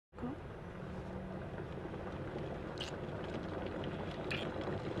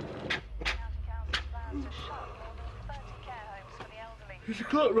Is the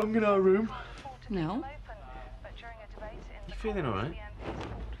clock wrong in our room? No. You feeling alright?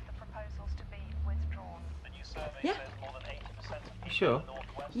 Yeah. You sure?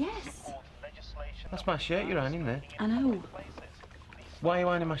 Yes. That's my shirt you're ironing there. I know. Why are you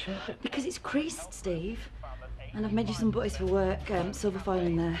ironing my shirt? Because it's creased, Steve. And I've made you some butties for work, silver foil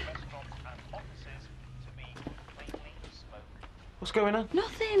in there. What's going on?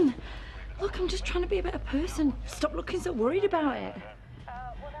 Nothing. Look, I'm just trying to be a better person. Stop looking so worried about it.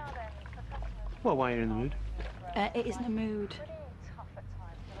 Well, why are you in the mood? It isn't a mood.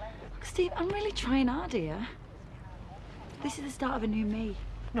 Steve, I'm really trying hard here. This is the start of a new me.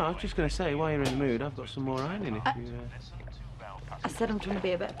 No, I was just going to say, while you're in the mood, I've got some more ironing if you... I said I'm trying to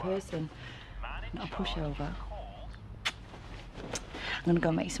be a better person, not a pushover. I'm going to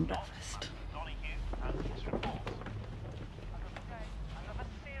go make some breakfast.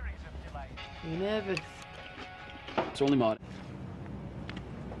 You nervous? It's only Martin.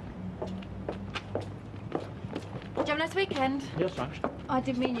 Did you have a nice weekend? Yes, thanks. I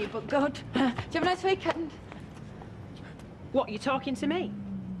didn't mean you, but good. Did you have a nice weekend? What, you talking to me?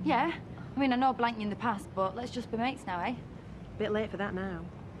 Yeah. I mean, I know I blanked you in the past, but let's just be mates now, eh? Bit late for that now.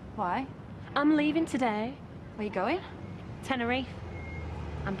 Why? I'm leaving today. Where you going? Tenerife.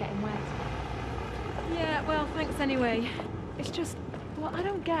 I'm getting wet. Yeah, well, thanks anyway. It's just, well, I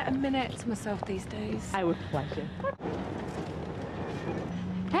don't get a minute to myself these days. Our pleasure.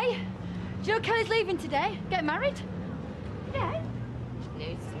 Hey, do you know Kelly's leaving today? Getting married? Yeah.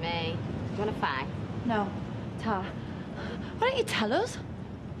 News to me. Do you want to fight? No. Tar. Why don't you tell us?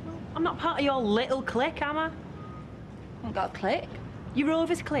 I'm not part of your little clique, am I? I haven't got a clique. Your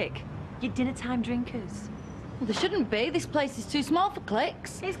Rovers clique. Your dinner time drinkers. Well, there shouldn't be. This place is too small for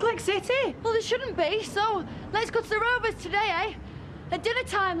cliques. It's Clique City. Well, there shouldn't be, so let's go to the Rovers today, eh? At dinner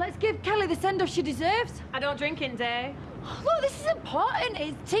time, let's give Kelly the send-off she deserves. I don't drink in day. Oh, look, this is important.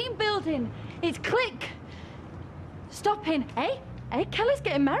 It's team building. It's clique. Stopping, eh? Eh, Kelly's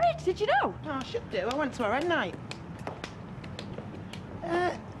getting married. Did you know? Oh, I should do. I went to her red night.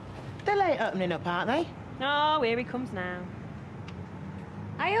 They're late opening up, aren't they? Oh, here he comes now.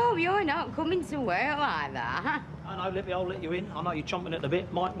 I hope you're not coming to work like that. I know, Lippy, I'll let you in. I know you're chomping at the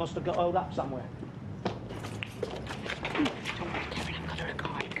bit. Mike must have got hold up somewhere. Kevin, I've got a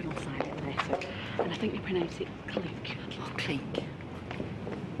record. You can all sign it later. And I think you pronounce it clique. Or clique.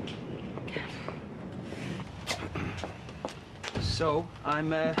 So,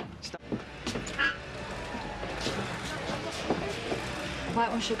 I'm, White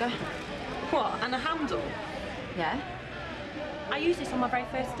one sugar. What, and a handle? Yeah? I used this on my very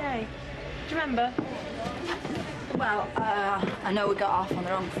first day. Do you remember? Well, I know we got off on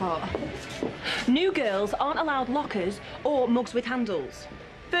the wrong foot. New girls aren't allowed lockers or mugs with handles.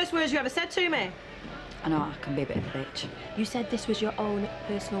 First words you ever said to me. I know I can be a bit of a bitch. You said this was your own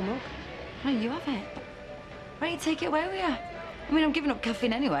personal mug. No, you have it. Why don't you take it away with you? I mean, I'm giving up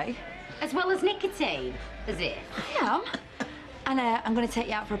caffeine anyway. As well as nicotine, as if. I am. And I'm going to take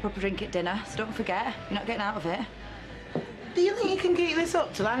you out for a proper drink at dinner, so don't forget, you're not getting out of it. Do you think you can keep this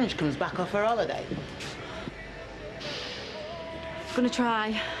up till Ange comes back off her holiday? Gonna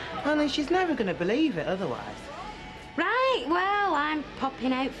try. Only she's never going to believe it otherwise. Right, well, I'm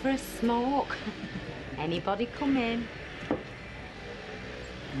popping out for a smoke. Anybody come in?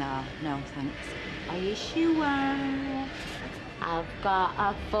 Nah, no, thanks. Are you sure? I've got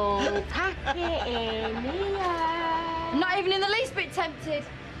a full packet in here. I'm not even in the least bit tempted.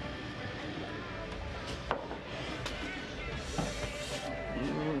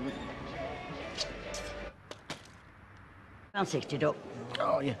 Pound 60, Duck.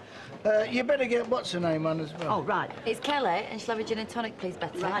 Oh, yeah. You better get what's her name on as well. Oh, right. It's Kelly, and she'll have a gin and tonic, please,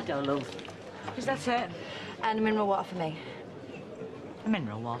 Betty. Righto, love. Is that it? And a mineral water for me. A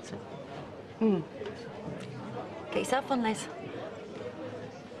mineral water. Get yourself one, Liz.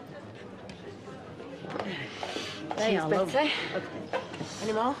 There you are, love. Betty.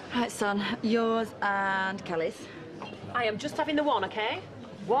 Any more? Right, son, yours and Kelly's. I am just having the one, okay?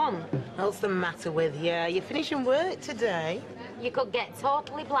 One. What's the matter with you? You're finishing work today. You could get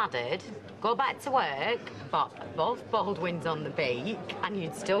totally bladdered, go back to work, pop both Baldwins on the beak, and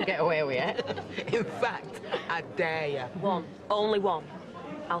you'd still get away with it. In fact, I dare you. One. Only one.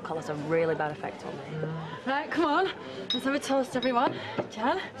 Alcohol has a really bad effect on me. Right, come on. Let's have a toast, everyone.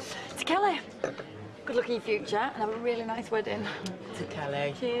 Jan, to Kelly. Good luck in your future, and have a really nice wedding. To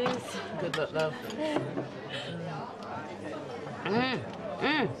Kelly. Cheers. Good luck, love.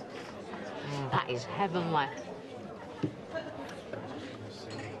 That is heavenly.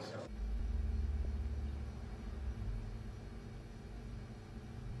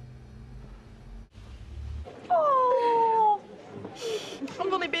 Oh,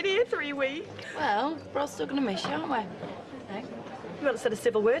 week. Well, we're all still going to miss you, aren't we? You haven't said a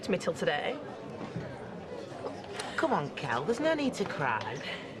civil word to me till today. Come on, Cal, there's no need to cry.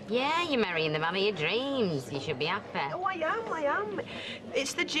 Yeah, you're marrying the man of your dreams. You should be happy. Oh, I am.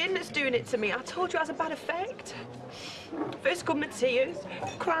 It's the gin that's doing it to me. I told you it has a bad effect. First come the tears,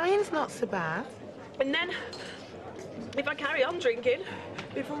 Crying's not so bad. and then, if I carry on drinking,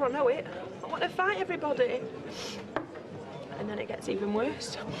 before I know it, I want to fight everybody. And then it gets even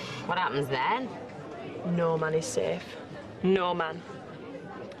worse. What happens then? No man is safe. No man.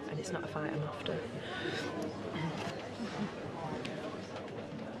 And it's not a fight I'm after.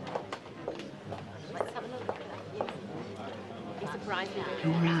 Let's have a look. Be surprised.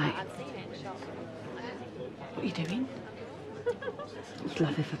 Right. What are you doing? I'd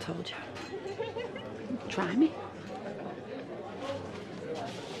laugh if I told you. Try me.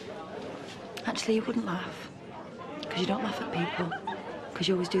 Actually, you wouldn't laugh. Because you don't laugh at people. Because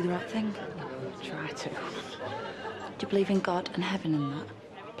you always do the right thing. Try to. Do you believe in God and heaven and that?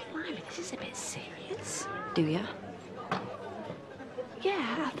 Blimey, this is a bit serious. Do you?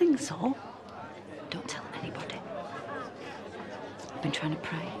 Yeah, I think so. Don't tell anybody. I've been trying to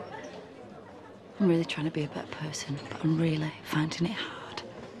pray. I'm really trying to be a better person, but I'm really finding it hard.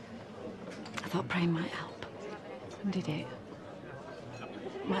 I thought praying might help. And did it?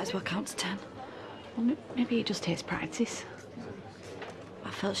 Might as well count to 10. Well, maybe it just takes practice.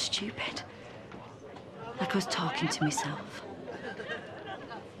 I felt stupid. Like I was talking to myself.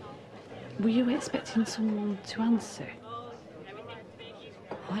 Were you expecting someone to answer?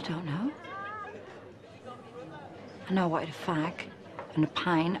 Oh, I don't know. I know I wanted a fag and a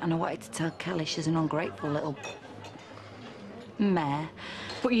pint, and I wanted to tell Kelly she's an ungrateful little mare.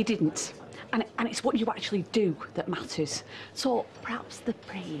 But you didn't. And it's what you actually do that matters. So perhaps the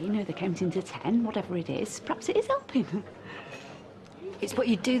praying or the counting to 10, whatever it is, perhaps it is helping. It's what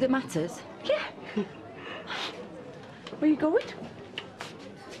you do that matters. Yeah. Where are you going?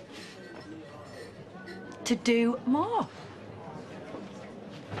 To do more.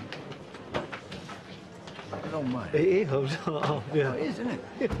 Oh, mate. It is. Oh, yeah. It is, isn't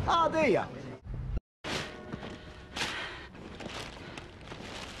it? Oh, there you are.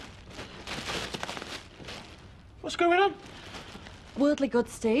 What's going on? Worldly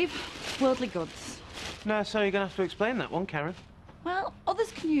goods, Steve. Worldly goods. No, so you're going to have to explain that one, Karen. Well,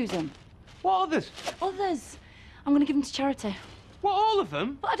 others can use them. What others? Others. I'm going to give them to charity. What, all of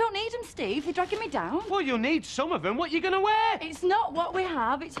them? But I don't need them, Steve. They're dragging me down. Well, you'll need some of them. What are you going to wear? It's not what we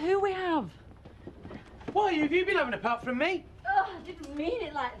have, it's who we have. What have you been having apart from me? Oh, I didn't mean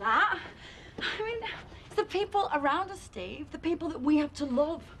it like that. I mean, it's the people around us, Steve. The people that we have to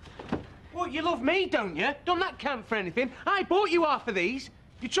love. What, you love me, don't you? Don't that count for anything? I bought you half of these.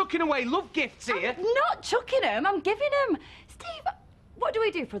 You're chucking away love gifts here. I'm not chucking them, I'm giving them. Steve, what do we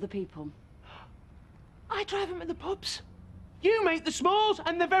do for other people? I drive them to the pubs. You make the smalls,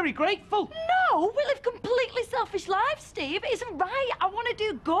 and they're very grateful. No, we live completely selfish lives, Steve. It isn't right. I want to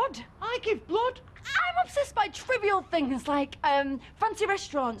do good. I give blood. I'm obsessed by trivial things like fancy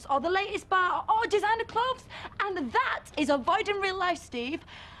restaurants or the latest bar or designer clothes. And that is avoiding real life, Steve.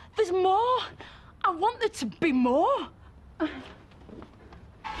 There's more. I want there to be more.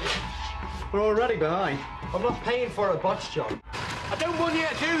 We're already behind. I'm not paying for a botch job. I don't want you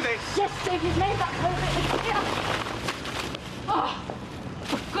to do this. Yes, Steve, you've made that perfectly clear. Oh,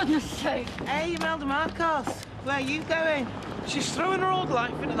 for goodness sake. Hey, Imelda Marcos, where are you going? She's throwing her old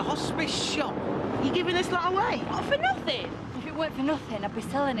life into the hospice shop. You giving this lot away? What, for nothing? If it weren't for nothing, I'd be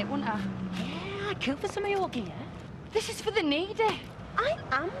selling it, wouldn't I? Yeah, I'd kill for some of your gear. This is for the needy. I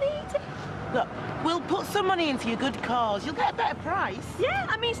am needy. Look, we'll put some money into your good cause. You'll get a better price. Yeah,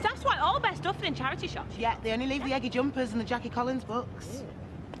 I mean, staff's white all best stuff in charity shops. Yeah, they only leave the eggy jumpers and the Jackie Collins books.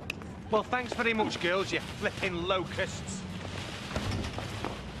 Well, thanks very much, girls, you flipping locusts.